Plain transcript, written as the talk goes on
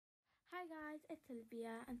guys, it's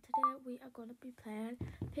Olivia and today we are going to be playing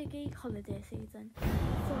Piggy Holiday Season.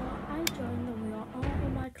 So I joined and we are all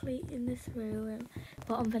automatically in this room,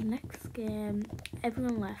 but on the next game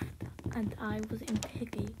everyone left and I was in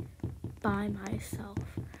Piggy by myself.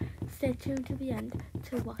 Stay tuned to the end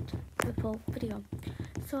to watch the full video.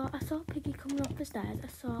 So I saw Piggy coming up the stairs,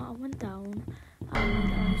 I went down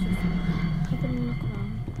and I was just having a look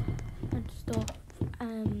around and stuff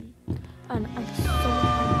and I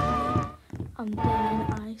saw and then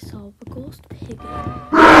I saw the ghost piggy. So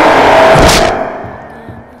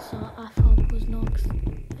I thought there was no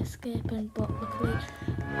escaping, but luckily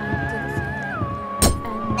I did escape.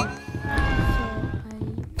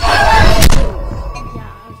 I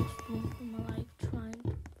just ran for my life trying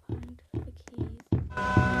to find the keys.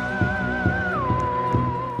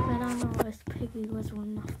 Then I noticed Piggy was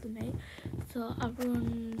running after me, so I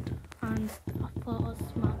ran and I thought I was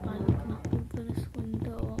smart by looking up through this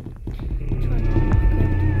window.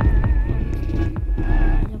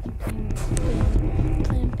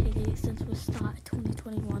 Playing Piggy since we started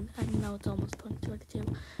 2021 and now it's almost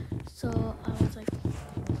 2022. So I was like,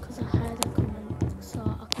 because I heard it coming, so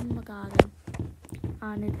I come in my garden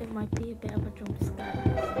and it might be a bit of a jump scare. So I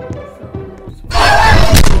just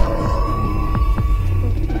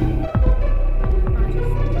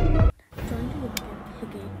joined the game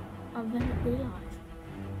Piggy and then I realised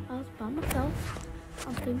I was by myself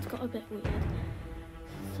and things got a bit weird.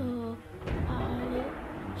 So I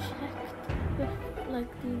checked with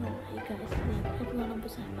you guys see everyone on the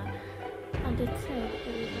server and it said it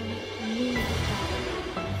was on me.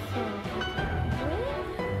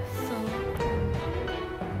 So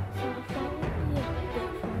I thought it would be a bit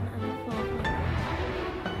fun and I thought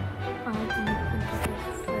I didn't think it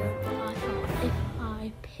was through, but I thought if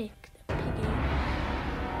I picked Piggy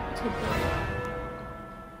to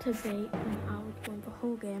be then I would win the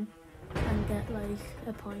whole game and get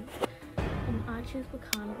a point. And I choose the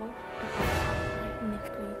carnival because I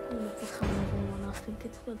literally love the carnival one. I think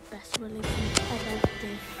it's the best release ever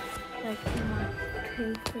did. My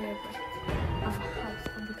two favourites are the house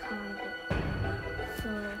and the carnival. So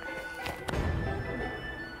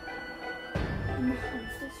my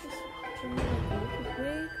house is just watching me over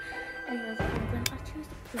break. Anyways, I'm going to choose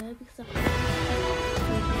the play because I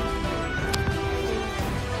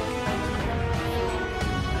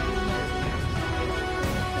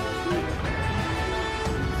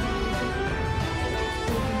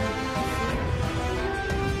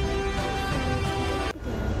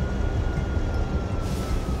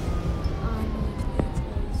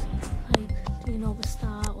the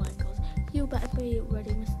start when it goes, you better be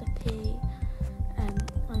ready, Mr. P. I'm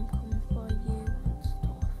coming for you and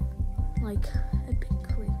stuff. A bit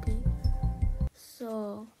creepy.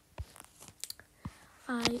 So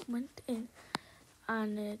I went in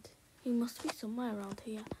and he must be somewhere around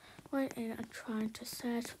here. Went in and trying to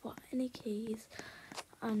search for any keys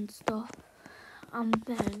and stuff, and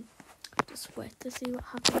then just wait to see what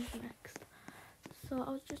happens next. So I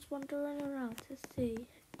was just wandering around to see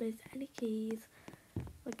if there's any keys,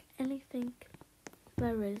 anything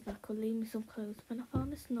there is that could leave me some clues. When I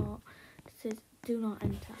found this note, it says do not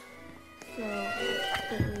enter. So it's a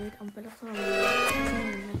bit weird, I'm better for a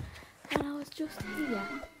minute. And I was just here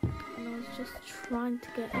and I was just trying to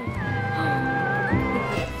get in.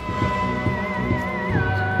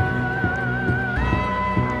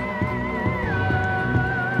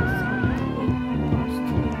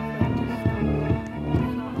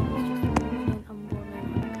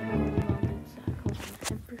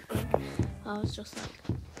 I was just like,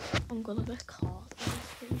 I'm gonna get caught,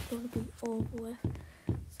 it's gonna be over with.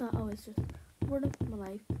 So I was just running for my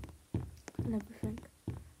life and everything.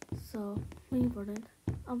 So me running,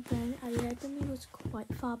 and then I heard him, he was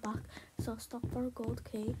quite far back, so I stopped for a gold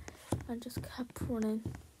key and just kept running.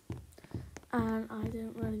 And I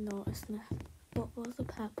didn't really notice it, but there was a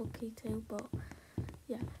purple key too, but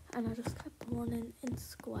yeah. And I just kept running in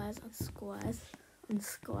squares and squares and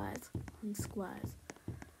squares and squares.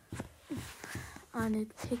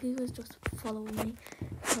 And Piggy was just following me,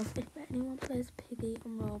 because if anyone plays Piggy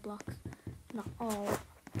on Roblox, not all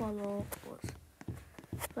follow us.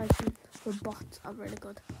 The bots are really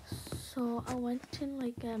good. So I went in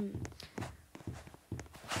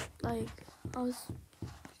I was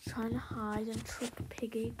trying to hide and trick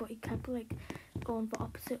Piggy, but he kept going the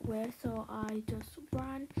opposite way, so I just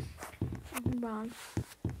ran and ran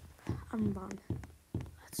and ran.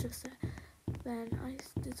 That's just it. Then I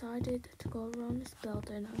decided to go around this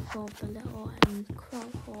building and go the little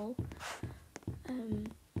crawl hole.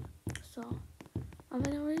 And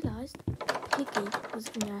then I realised Piggy was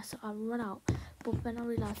in there, so I ran out. But then I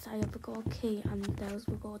realised I had the gold key and there was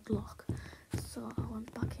the gold lock. So I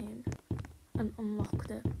went back in and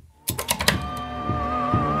unlocked it.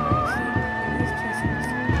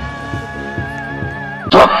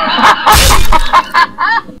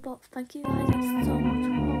 But thank you guys so much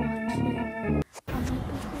for watching. I might be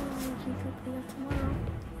doing a YouTube video tomorrow.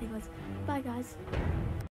 Anyways, bye guys.